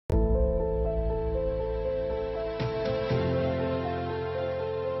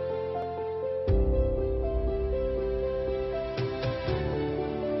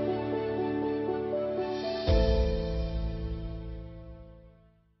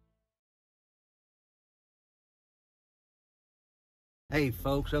Hey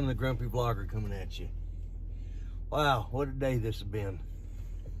folks, I'm the Grumpy Vlogger coming at you. Wow, what a day this has been.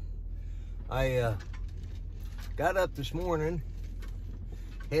 I got up this morning,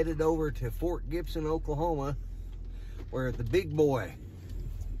 headed over to Fort Gibson, Oklahoma, where the big boy,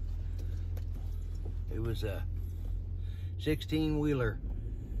 it was a 16-wheeler,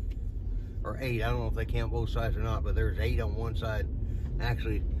 or 8, I don't know if they count both sides or not, but there's 8 on one side.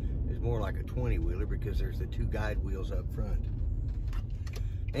 Actually, it's more like a 20-wheeler because there's the 2 guide wheels up front.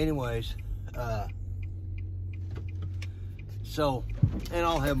 Anyways, so, and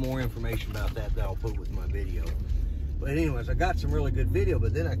I'll have more information about that I'll put with my video. But anyways, I got some really good video,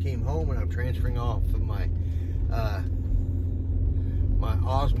 but then I came home and I'm transferring off of my my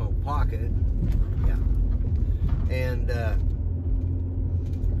Osmo Pocket. Yeah. And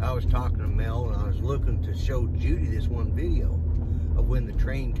I was talking to Mel and I was looking to show Judy this one video of when the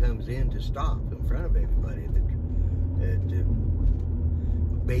train comes in to stop in front of everybody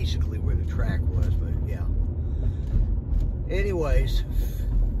basically where the track was, but yeah. Anyways,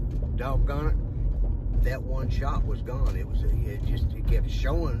 doggone it, that one shot was gone. It kept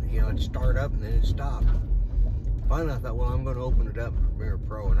showing, you know, it'd start up and then it stopped. Finally, I thought, well, I'm going to open it up in Premiere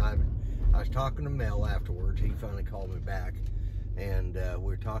Pro, and I was talking to Mel afterwards. He finally called me back, and we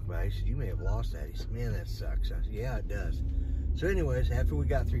were talking about it. He said, you may have lost that. He said, man, that sucks. I said, yeah, it does. So anyways, after we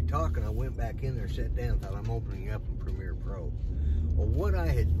got through talking, I went back in there, sat down, thought I'm opening up in Premiere Pro. Well, what I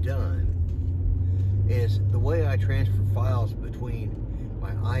had done is the way I transfer files between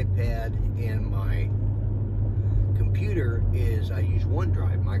my iPad and my computer is I use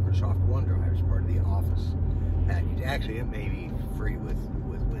OneDrive, Microsoft OneDrive as part of the Office package. Actually, it may be free with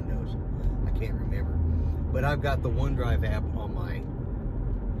Windows. I can't remember. But I've got the OneDrive app on my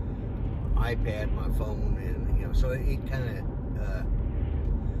iPad, my phone, and you know, so it kind of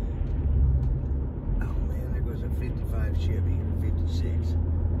oh man, there goes a 55 Chevy or 56.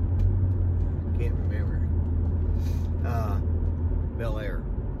 Can't remember. Bel Air.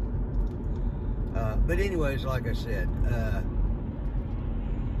 But anyways, like I said,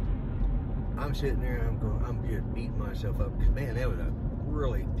 I'm sitting there and I'm just beating myself up because man, that was a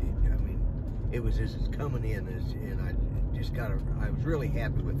really, I mean, it was as it's coming in, and I was really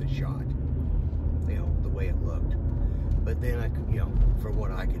happy with the shot, you know, the way it looked. But then I could, you know, from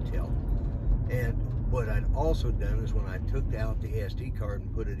what I could tell. And what I'd also done is when I took out the SD card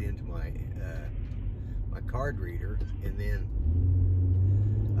and put it into my my card reader, and then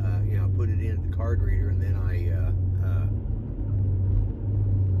you know, put it into the card reader, and then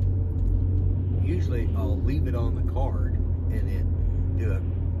usually I'll leave it on the card and then do a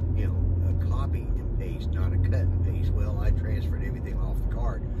copy and paste, not a cut and paste. Well, I transferred everything off the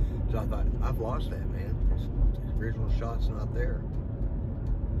card, so I thought, I've lost that, man. This original shot's not there.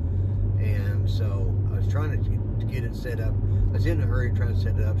 And so I was trying to get it set up. I was in a hurry trying to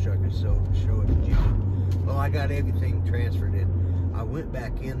set it up so I could show it to Judy. Well, I got everything transferred in. I went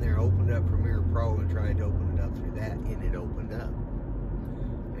back in there, opened up Premiere Pro, and tried to open it up through that, and it opened up.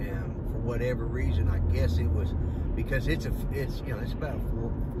 And for whatever reason, I guess it was because it's you know, it's about a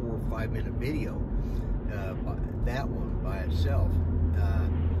 4 or 5 minute video. That one by itself,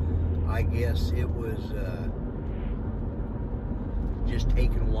 I guess it was just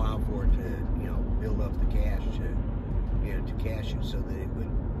taking a while for it to, you know, build up the cache to cache it so that it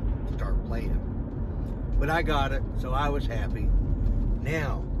would start playing. But I got it, so I was happy.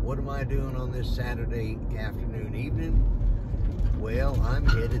 Now, what am I doing on this Saturday afternoon, evening? Well, I'm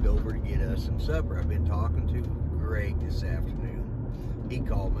headed over to get us some supper. I've been talking to Greg this afternoon. He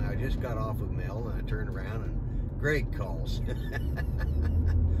called me. I just got off of Mel, and I turned around, and Greg calls.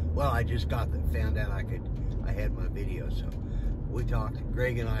 Well, I just found out I had my video, so we talked.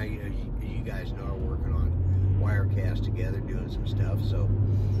 Greg and I, as you guys know, are working on Wirecast together, doing some stuff.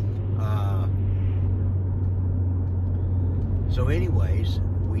 So anyways,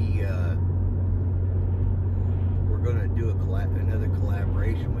 we're gonna do another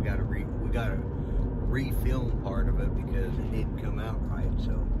collaboration. We got to refilm part of it because it didn't come out right.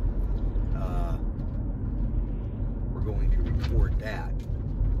 So we're going to record that,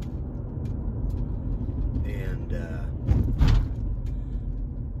 and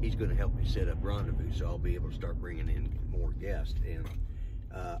he's going to help me set up Rendezvous, so I'll be able to start bringing in more guests. And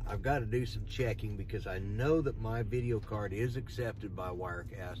I've got to do some checking because I know that my video card is accepted by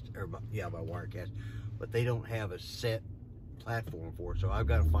Wirecast, by Wirecast, but they don't have a set platform for it. So I've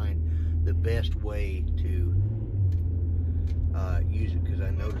got to find the best way to use it, because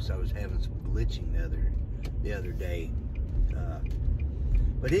I noticed I was having some glitching the other day.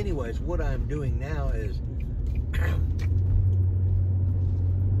 But anyways, what I'm doing now is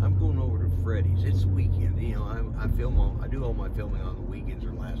I'm going over to Freddy's. It's the weekend. You know, I do all my filming on the weekends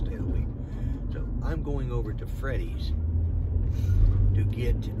or last day of the week. So I'm going over to Freddy's to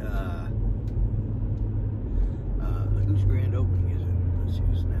get whose grand opening is it? Let's see,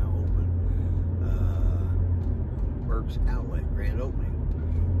 it's now open. Burke's Outlet grand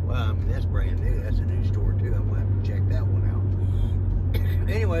opening. Well, I mean, that's brand new. That's a new store too. I'm gonna have to check that one out.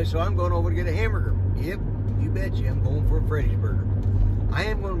 Anyway, so I'm going over to get a hamburger. Yep, you betcha. I'm going for a Freddy's burger. I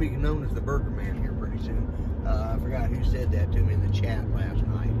am going to be known as the Burger Man here pretty soon. I forgot who said that to me in the chat last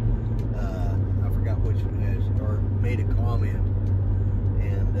night. I forgot which one has, or made a comment.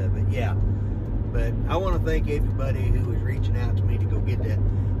 And but yeah, but I want to thank everybody who was reaching out to me to go get that.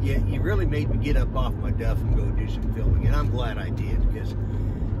 Yeah, you really made me get up off my duff and go do some filming, and I'm glad I did, because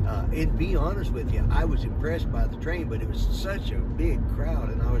and be honest with you, I was impressed by the train, but it was such a big crowd,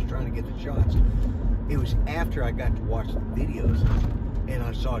 and I was trying to get the shots. It was after I got to watch the videos, and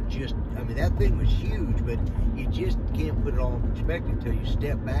I saw just, I mean, that thing was huge, but you just can't put it all in perspective until you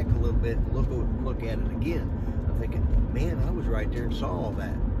step back a little bit and look at it again. I'm thinking, man, I was right there and saw all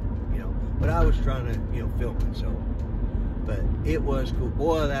that, you know. But I was trying to, you know, film it, so. But it was cool.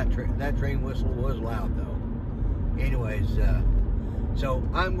 Boy, that train whistle was loud, though. Anyways, so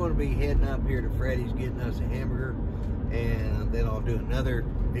I'm going to be heading up here to Freddy's, getting us a hamburger, and then I'll do another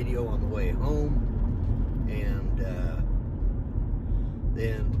video on the way home. And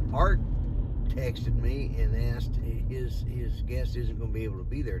then Art texted me and asked, his guest isn't going to be able to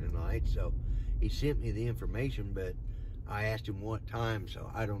be there tonight, so he sent me the information, but I asked him what time,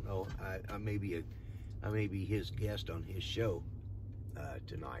 so I don't know. I may be his guest on his show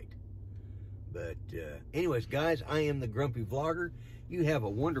tonight. But anyways, guys, I am the Grumpy Vlogger. You have a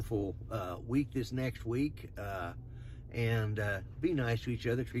wonderful week this next week, and be nice to each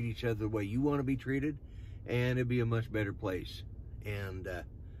other, treat each other the way you want to be treated, and it'll be a much better place. And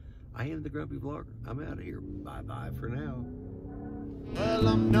I am the Grumpy Vlogger. I'm out of here. Bye-bye for now. Well,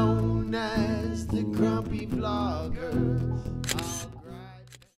 I'm known as the Grumpy Vlogger.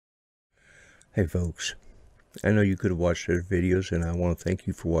 Hey folks, I know you could have watched other videos, and I want to thank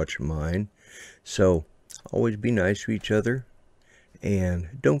you for watching mine. So, always be nice to each other, and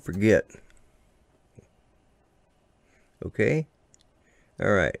don't forget. Okay?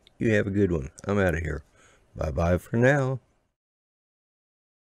 Alright, you have a good one. I'm out of here. Bye-bye for now.